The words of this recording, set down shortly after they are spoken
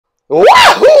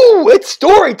Wahoo! It's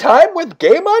story time with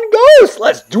Game on Ghost.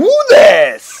 Let's do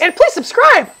this! And please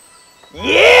subscribe!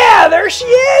 Yeah, there she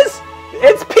is!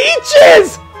 It's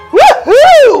Peaches!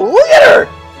 Woohoo! Look at her!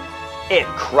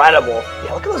 Incredible.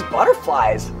 Yeah, look at those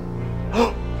butterflies.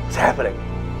 What's happening?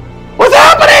 What's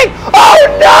happening? Oh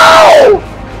no!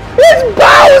 It's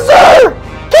Bowser!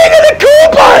 King of the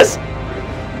Koopas!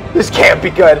 This can't be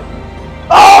good.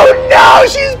 Oh no!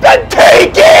 She's been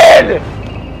taken!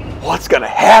 What's gonna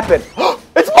happen?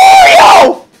 It's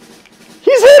Mario!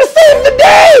 He's here to save the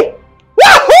day!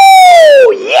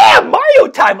 Woohoo! Yeah, Mario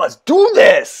time! Let's do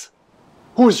this!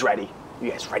 Who's ready? You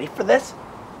guys ready for this?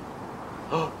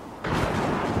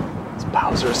 It's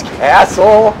Bowser's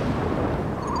castle!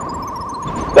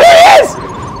 There he is!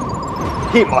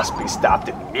 He must be stopped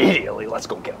immediately. Let's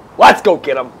go get him. Let's go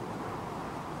get him.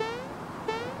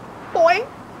 Boing,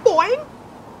 boing.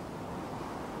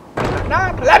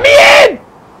 Let me in!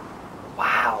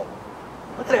 Wow.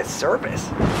 Look at that service.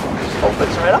 Just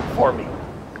opens right up for me.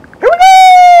 Here we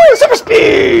go! Super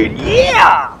speed!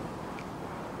 Yeah!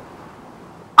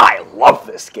 I love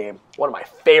this game. One of my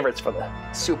favorites for the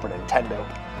Super Nintendo.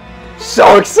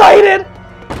 So excited!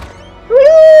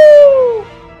 Woo!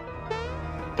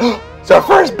 It's our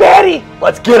first baddie!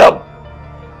 Let's get him!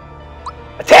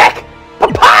 Attack!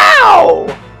 Pa-pow!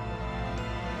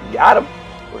 Got him.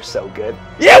 We're so good.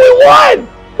 Yeah, we won!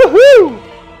 Woohoo!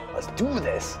 Let's do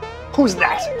this. Who's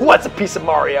next? Who wants a piece of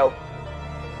Mario?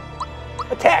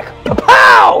 Attack!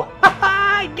 Pa-pow!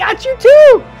 I got you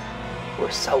too! We're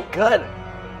so good.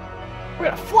 We're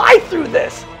gonna fly through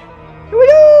this. Here we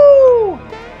go!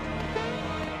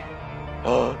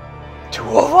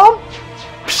 Two of them?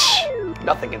 Psh,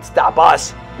 nothing can stop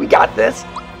us. We got this.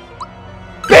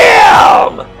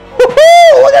 Bam!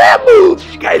 Woohoo! Look at that move!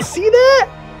 Did you guys see that?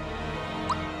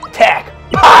 Attack!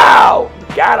 Pow!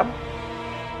 Got him.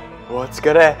 What's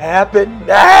gonna happen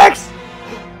next?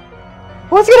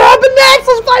 What's gonna happen next?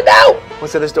 Let's find out!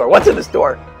 What's in this door? What's in this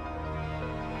door?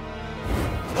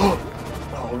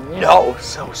 Oh no,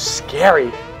 so scary.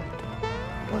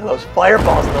 Look at those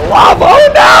fireballs in the lava.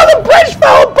 Oh no, the bridge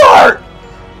fell apart!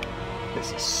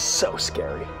 This is so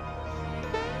scary.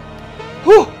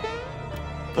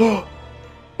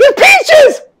 There's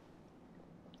Peaches!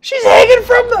 She's hanging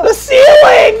from the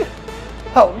ceiling!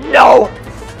 Oh no!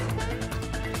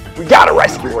 We gotta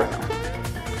rescue her.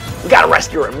 We gotta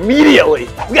rescue her immediately.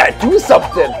 We gotta do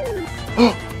something.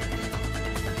 Don't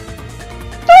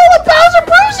let Bowser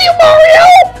bruise you,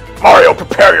 Mario! Mario,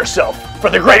 prepare yourself for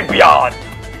the great beyond.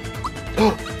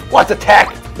 Let's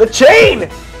attack the chain!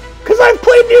 Because I've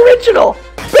played the original.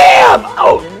 Bam!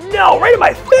 Oh no, right in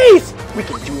my face! We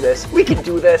can do this. We can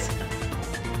do this.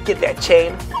 Get that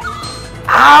chain.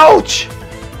 Ouch!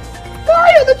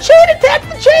 Mario, the chain attacked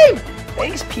the chain!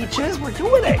 Thanks, Peaches. We're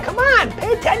doing it. Come on,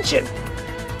 pay attention.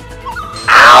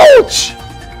 Ouch!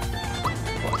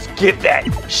 Let's get that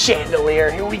chandelier.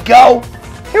 Here we go.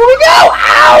 Here we go!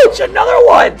 Ouch! Another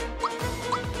one!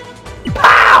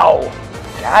 Pow!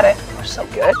 Got it. We're so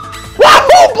good.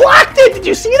 Wahoo! Blocked it! Did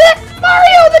you see that?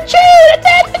 Mario, the chain!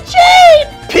 Attack the chain!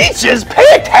 Peaches, pay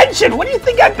attention! What do you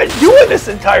think I've been doing this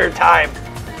entire time?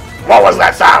 What was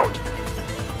that sound?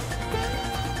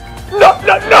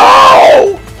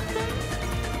 No!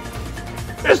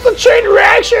 It's the chain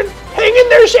reaction! Hang in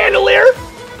there, chandelier!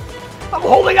 I'm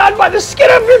holding on by the skin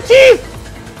of your teeth!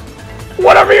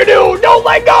 Whatever you do, don't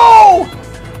let go!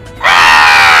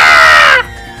 Ah!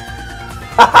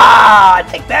 Haha!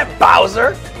 Take that,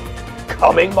 Bowser!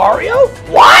 Coming, Mario?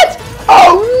 What?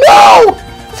 Oh no!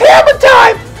 It's hammer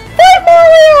time! Fight,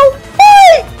 Mario!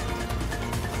 Fight!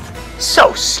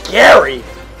 So scary!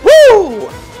 Woo!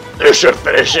 This should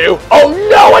finish you. Oh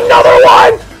no, another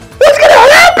one! What's gonna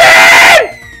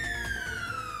happen?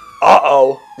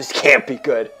 Uh-oh, this can't be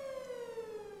good.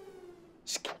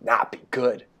 This cannot be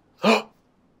good.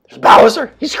 There's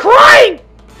Bowser, he's crying!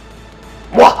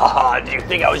 Wahaha, do you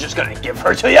think I was just gonna give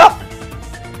her to you?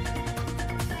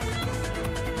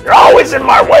 You're always in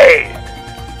my way!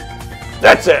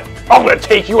 That's it, I'm gonna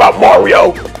take you out,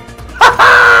 Mario! Ha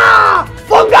ha!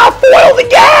 Fun got foiled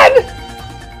again!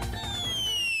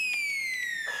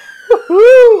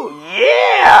 Woohoo!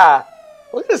 Yeah!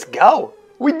 Look at us go.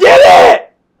 We did it!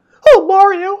 Oh,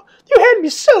 Mario, you had me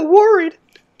so worried.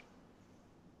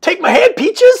 Take my hand,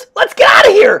 Peaches. Let's get out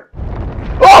of here.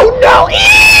 Oh, no.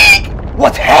 Eek!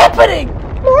 What's happening?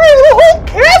 Mario, the whole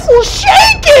castle's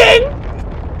shaking!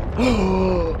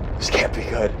 This can't be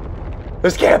good.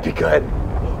 This can't be good.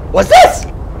 What's this?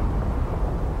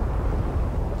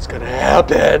 What's gonna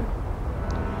happen?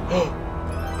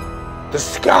 The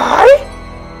sky?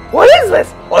 What is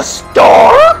this? A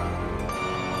star?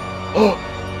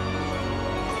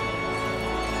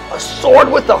 A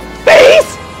sword with a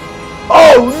face?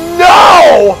 Oh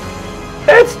no!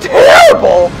 It's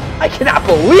terrible! I cannot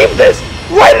believe this!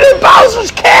 Right in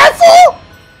Bowser's castle?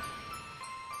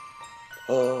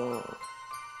 Oh,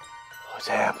 what's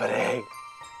happening?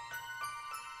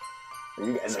 Are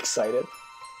you guys excited?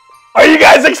 Are you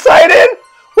guys excited?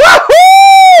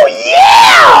 Woohoo!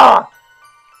 Yeah!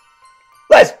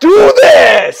 Let's do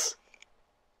this!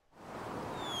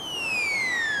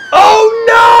 Oh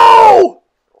no!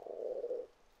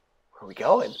 Where are we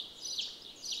going?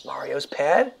 Mario's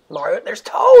pad? Mario, there's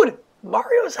Toad!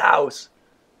 Mario's house.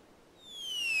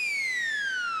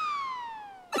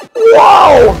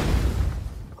 Whoa!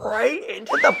 Right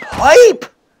into the pipe!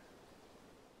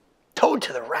 Toad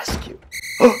to the rescue.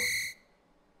 Did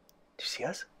you see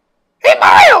us? Hey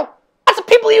Mario! Lots of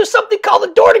people use something called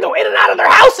the door to go in and out of their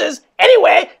houses.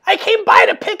 Anyway, I came by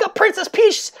to pick up Princess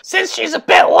Peach since she's a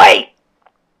bit late.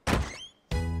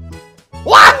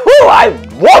 Wahoo! I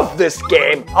love this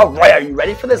game! Alright, are you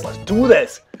ready for this? Let's do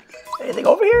this. Anything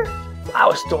over here? Wow,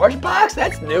 a storage box?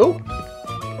 That's new.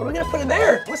 What are we gonna put in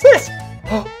there? What's this?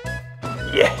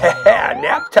 Yeah,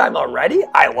 nap time already?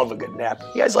 I love a good nap.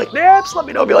 You guys like naps? Let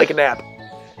me know if you like a nap.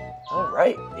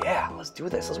 Alright, yeah, let's do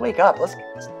this. Let's wake up. Let's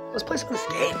play some of this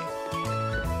game.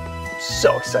 I'm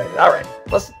so excited. Alright,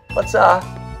 let's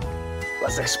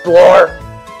explore.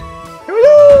 Here we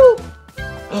go!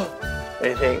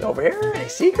 Anything over here? Any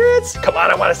secrets? Come on,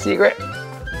 I want a secret.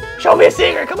 Show me a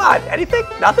secret, come on. Anything?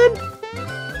 Nothing?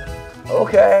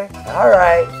 Okay,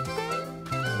 alright.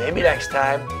 Maybe next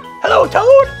time. Hello,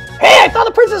 Toad! Hey, I thought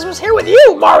the princess was here with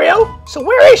you, Mario! So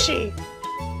where is she?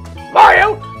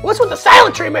 Mario, what's with the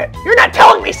silent treatment? You're not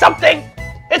telling me something!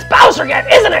 It's Bowser again,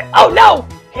 isn't it? Oh no!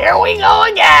 Here we go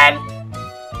again!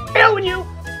 Would you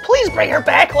please bring her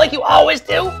back like you always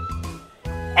do?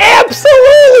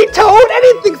 Absolutely, Toad!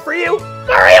 Anything for you!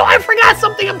 Mario, I forgot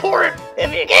something important.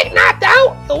 If you get knocked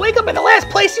out, you'll wake up in the last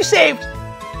place you saved.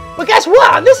 But guess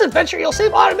what? On this adventure, you'll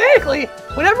save automatically.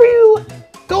 Whenever you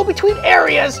go between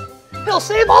areas, it'll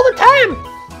save all the time.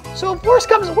 So if worse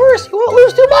comes to worse, you won't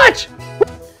lose too much.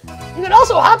 You can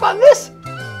also hop on this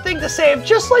thing to save,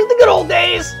 just like the good old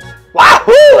days.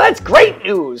 Wahoo! That's great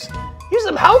news. Use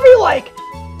them however you like.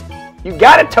 You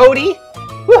got it, Toadie.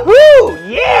 Woohoo!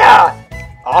 Yeah!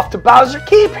 Off to Bowser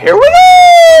Keep. Here we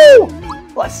go!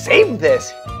 Let's save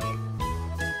this.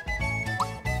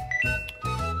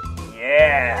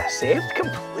 Yeah, saved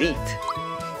complete.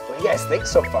 What do you guys think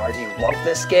so far? Do you love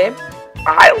this game?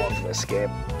 I love this game.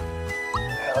 All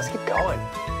right, let's keep going.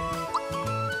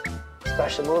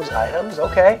 Special moves, items,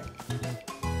 okay.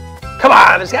 Come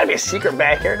on, there's gotta be a secret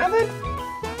back here. Nothing?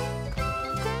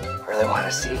 I really want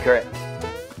a secret.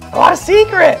 I want a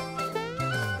secret!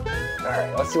 All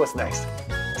right, let's see what's next.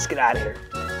 Let's get out of here.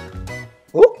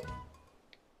 Whoop.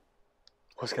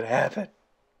 What's gonna happen?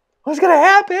 What's gonna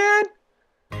happen?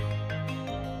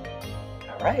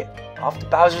 All right, off to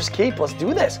Bowser's Keep. Let's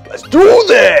do this. Let's do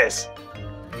this!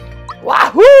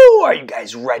 Wahoo! Are you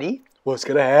guys ready? What's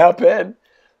gonna happen?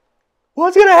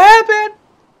 What's gonna happen?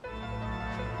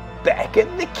 Back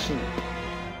in the keep.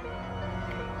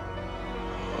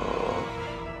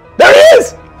 There it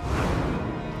is!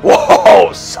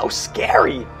 Whoa, so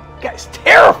scary. Guys,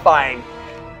 terrifying.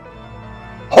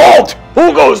 Halt!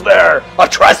 Who goes there? A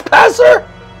trespasser?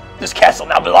 This castle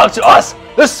now belongs to us,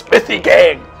 the Smithy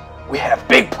Gang. We have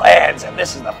big plans, and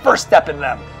this is the first step in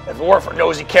them. If it weren't for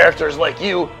nosy characters like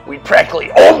you, we'd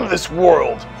practically own this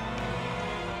world.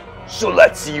 So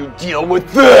let's see you deal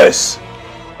with this.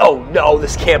 Oh no,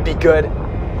 this can't be good.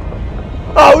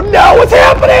 Oh no, what's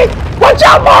happening? Watch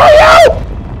out,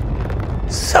 Mario!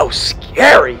 So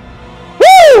scary.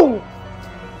 Woo!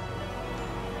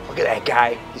 Look at that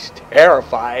guy. He's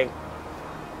terrifying.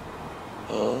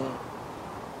 Oh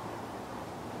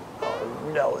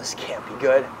no, this can't be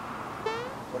good.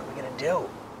 What are we gonna do?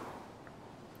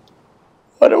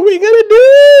 What are we gonna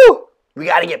do? We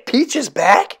gotta get Peaches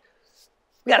back.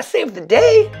 We gotta save the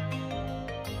day.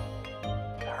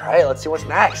 All right, let's see what's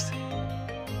next.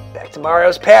 Back to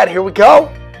Mario's pad. Here we go.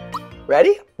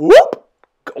 Ready? Whoop!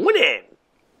 Going in.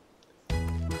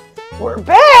 We're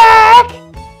back!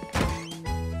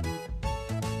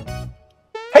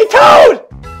 Hey, Toad!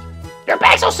 You're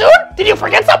back so soon? Did you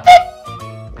forget something?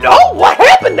 No? What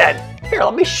happened then? Here,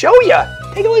 let me show you.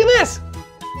 Take a look at this.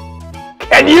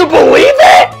 Can you believe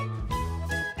it?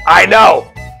 I know.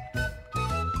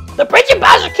 The Bridge of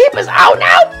Bowser Keep is out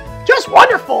now? Just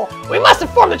wonderful. We must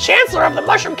inform the Chancellor of the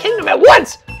Mushroom Kingdom at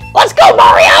once. Let's go,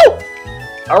 Mario!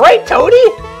 All right,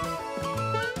 Toadie.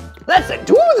 Let's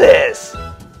do this.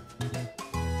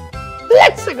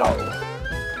 Let's go.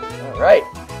 All right.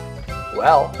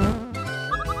 Well,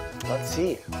 let's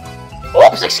see.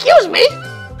 Oops, excuse me.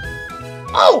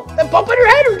 Oh, that bump on your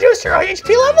head reduced your HP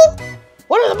level?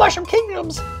 One of the Mushroom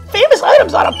Kingdom's famous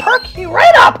items on a perk you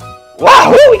right up.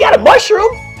 Wahoo, we got a mushroom.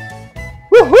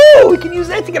 Woohoo, we can use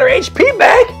that to get our HP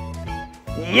back.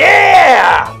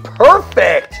 Yeah,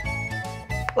 perfect.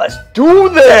 Let's do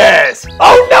this.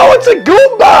 Oh no, it's a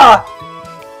Goomba.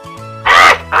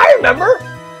 Ah, I remember.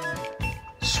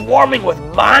 Swarming with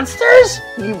monsters?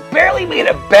 You barely made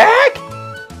it back?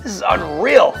 This is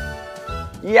unreal.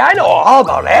 Yeah, I know all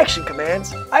about action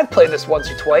commands. I've played this once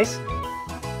or twice.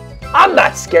 I'm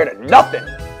not scared of nothing.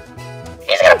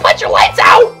 He's gonna punch your lights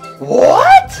out!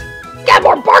 What? You got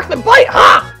more bark than bite,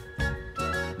 huh?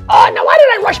 Now why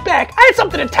did I rush back? I had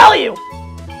something to tell you.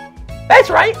 That's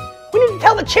right. We need to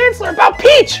tell the Chancellor about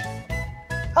Peach.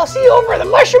 I'll see you over in the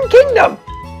Mushroom Kingdom.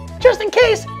 Just in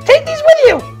case, take these with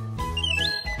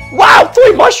you. Wow,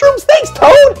 3 mushrooms? Thanks,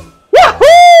 Toad!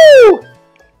 Wahoo!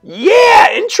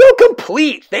 Yeah, intro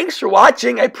complete. Thanks for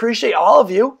watching. I appreciate all of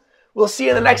you. We'll see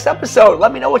you in the next episode.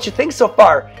 Let me know what you think so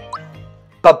far.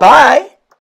 Bye-bye.